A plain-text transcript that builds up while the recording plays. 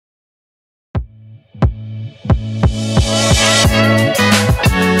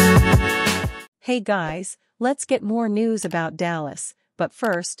Hey guys, let's get more news about Dallas, but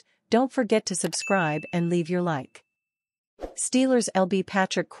first, don't forget to subscribe and leave your like. Steelers LB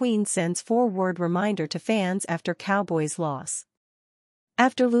Patrick Queen sends four-word reminder to fans after Cowboys loss.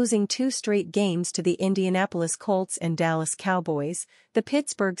 After losing two straight games to the Indianapolis Colts and Dallas Cowboys, the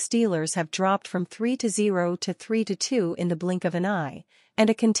Pittsburgh Steelers have dropped from 3-0 to 3-2 in the blink of an eye, and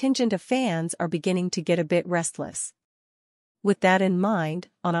a contingent of fans are beginning to get a bit restless. With that in mind,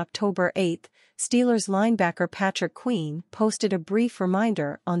 on October 8, Steelers linebacker Patrick Queen posted a brief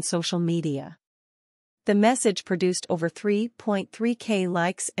reminder on social media. The message produced over 3.3K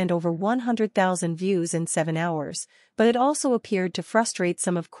likes and over 100,000 views in 7 hours, but it also appeared to frustrate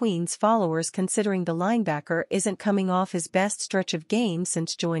some of Queen's followers considering the linebacker isn't coming off his best stretch of games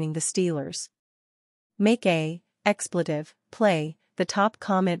since joining the Steelers. "Make a expletive play," the top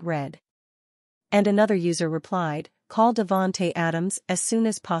comment read. And another user replied, "Call Davante Adams as soon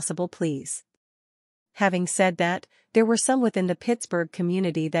as possible please." Having said that, there were some within the Pittsburgh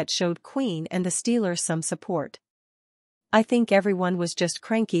community that showed Queen and the Steelers some support. "I think everyone was just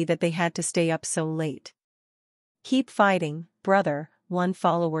cranky that they had to stay up so late. Keep fighting, brother," one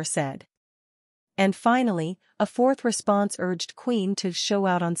follower said. And finally, a fourth response urged Queen to show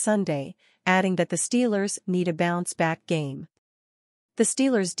out on Sunday, adding that the Steelers need a bounce-back game. The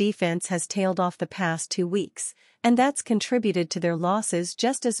Steelers' defense has tailed off the past 2 weeks, and that's contributed to their losses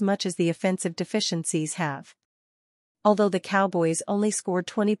just as much as the offensive deficiencies have. Although the Cowboys only scored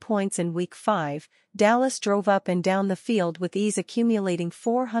 20 points in Week 5, Dallas drove up and down the field with ease, accumulating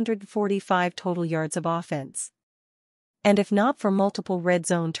 445 total yards of offense. And if not for multiple red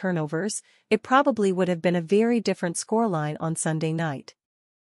zone turnovers, it probably would have been a very different scoreline on Sunday night.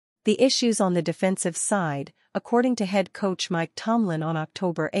 The issues on the defensive side, according to head coach Mike Tomlin on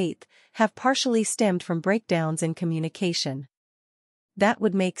October 8, have partially stemmed from breakdowns in communication. That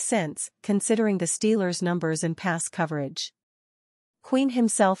would make sense, considering the Steelers' numbers in pass coverage. Queen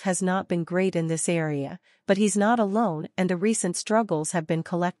himself has not been great in this area, but he's not alone and the recent struggles have been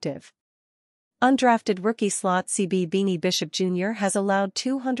collective. Undrafted rookie slot CB Beanie Bishop Jr. has allowed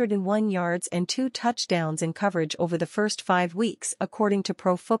 201 yards and 2 touchdowns in coverage over the first 5 weeks, according to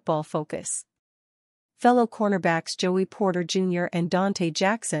Pro Football Focus. Fellow cornerbacks Joey Porter Jr. and Dante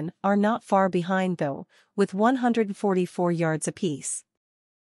Jackson are not far behind though, with 144 yards apiece.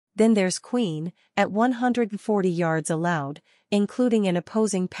 Then there's Queen, at 140 yards allowed, including an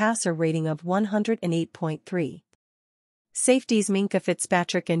opposing passer rating of 108.3. Safeties Minkah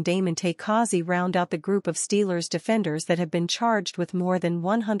Fitzpatrick and Damontae Kazee round out the group of Steelers defenders that have been charged with more than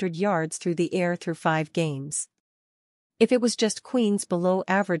 100 yards through the air through 5 games. If it was just Queen's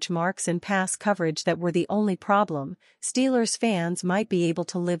below-average marks in pass coverage that were the only problem, Steelers fans might be able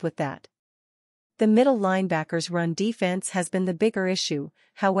to live with that. The middle linebackers' run defense has been the bigger issue,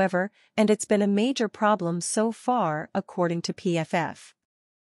 however, and it's been a major problem so far, according to PFF.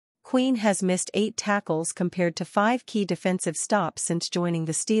 Queen has missed 8 tackles compared to 5 key defensive stops since joining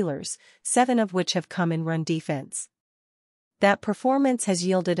the Steelers, 7 of which have come in run defense. That performance has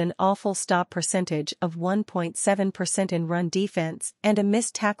yielded an awful stop percentage of 1.7% in run defense and a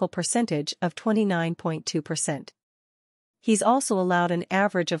missed tackle percentage of 29.2%. He's also allowed an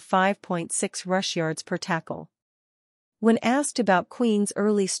average of 5.6 rush yards per tackle. When asked about Queen's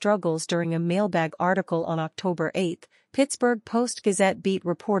early struggles during a mailbag article on October 8, Pittsburgh Post-Gazette beat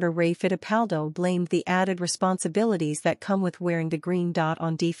reporter Ray Fittipaldo blamed the added responsibilities that come with wearing the green dot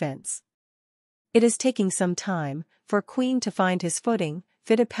on defense. "It is taking some time for Queen to find his footing,"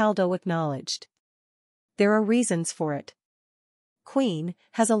 Fittipaldo acknowledged. "There are reasons for it. Queen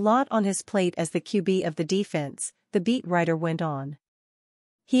has a lot on his plate as the QB of the defense," the beat writer went on.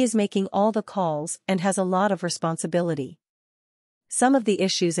 "He is making all the calls and has a lot of responsibility. Some of the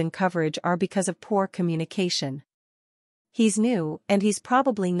issues in coverage are because of poor communication. He's new and he's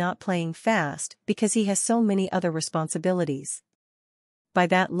probably not playing fast because he has so many other responsibilities. By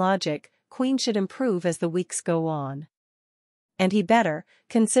that logic, Queen should improve as the weeks go on. And he better,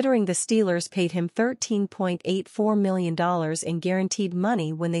 considering the Steelers paid him $13.84 million in guaranteed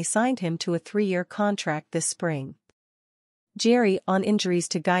money when they signed him to a 3-year contract this spring." Jerry on injuries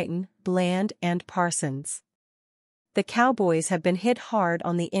to Guyton, Bland and Parsons. The Cowboys have been hit hard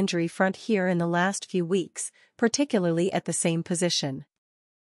on the injury front here in the last few weeks, particularly at the same position.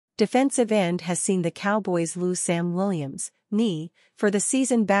 Defensive end has seen the Cowboys lose Sam Williams, knee, for the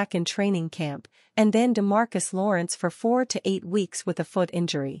season back in training camp, and then DeMarcus Lawrence for 4 to 8 weeks with a foot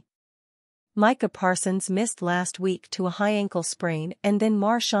injury. Micah Parsons missed last week to a high ankle sprain, and then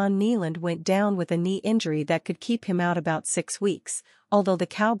Marshawn Kneeland went down with a knee injury that could keep him out about 6 weeks, although the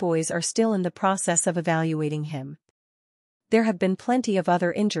Cowboys are still in the process of evaluating him. there have been plenty of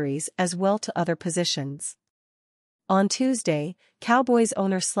other injuries as well to other positions. On Tuesday, Cowboys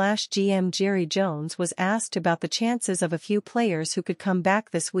owner/GM Jerry Jones was asked about the chances of a few players who could come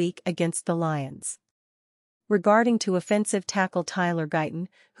back this week against the Lions. Regarding to offensive tackle Tyler Guyton,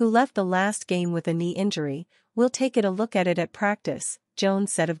 who left the last game with a knee injury, "We'll take a look at it at practice,"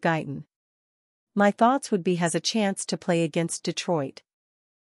 Jones said of Guyton. "My thoughts would be has a chance to play against Detroit."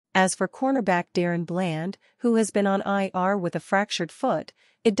 As for cornerback Darren Bland, who has been on IR with a fractured foot,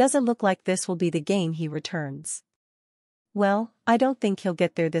 it doesn't look like this will be the game he returns. "Well, I don't think he'll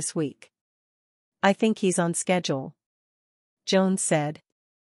get there this week. I think he's on schedule," Jones said.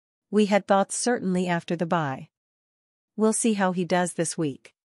 "We had thoughts certainly after the bye. We'll see how he does this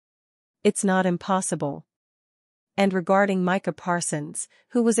week. It's not impossible." And regarding Micah Parsons,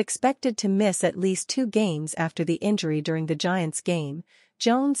 who was expected to miss at least 2 games after the injury during the Giants game,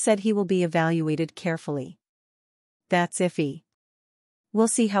 Jones said he will be evaluated carefully. "That's iffy. We'll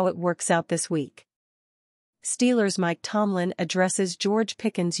see how it works out this week." Steelers Mike Tomlin addresses George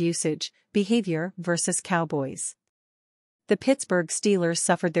Pickens' usage, behavior versus Cowboys. The Pittsburgh Steelers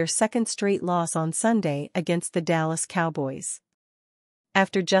suffered their second straight loss on Sunday against the Dallas Cowboys.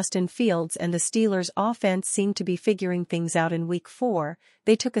 After Justin Fields and the Steelers' offense seemed to be figuring things out in Week 4,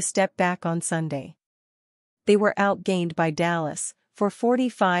 they took a step back on Sunday. They were outgained by Dallas for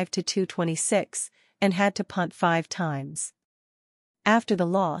 45-26 and had to punt 5 times. After the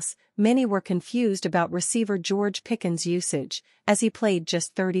loss, many were confused about receiver George Pickens' usage, as he played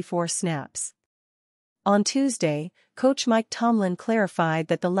just 34 snaps. On Tuesday, Coach Mike Tomlin clarified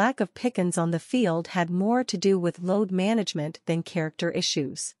that the lack of Pickens on the field had more to do with load management than character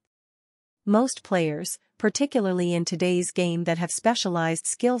issues. "Most players, particularly in today's game that have specialized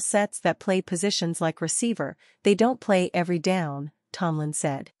skill sets that play positions like receiver, they don't play every down," Tomlin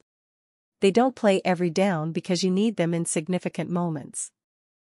said. "They don't play every down because you need them in significant moments.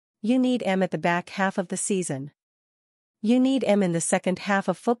 You need them at the back half of the season. You need them in the second half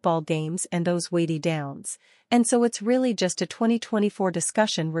of football games and those weighty downs, and so it's really just a 2024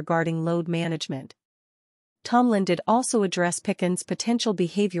 discussion regarding load management." Tomlin did also address Pickens' potential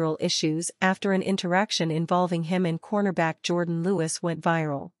behavioral issues after an interaction involving him and cornerback Jordan Lewis went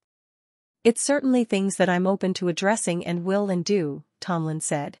viral. "It's certainly things that I'm open to addressing and will and do," Tomlin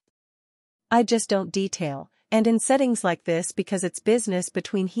said. "I just don't detail, and in settings like this because it's business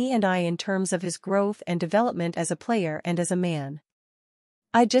between he and I in terms of his growth and development as a player and as a man.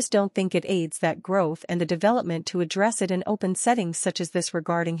 I just don't think it aids that growth and the development to address it in open settings such as this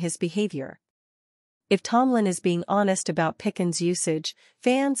regarding his behavior." If Tomlin is being honest about Pickens' usage,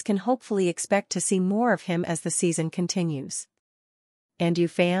 fans can hopefully expect to see more of him as the season continues. And you,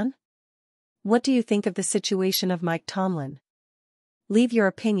 fan? What do you think of the situation of Mike Tomlin? Leave your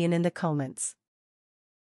opinion in the comments.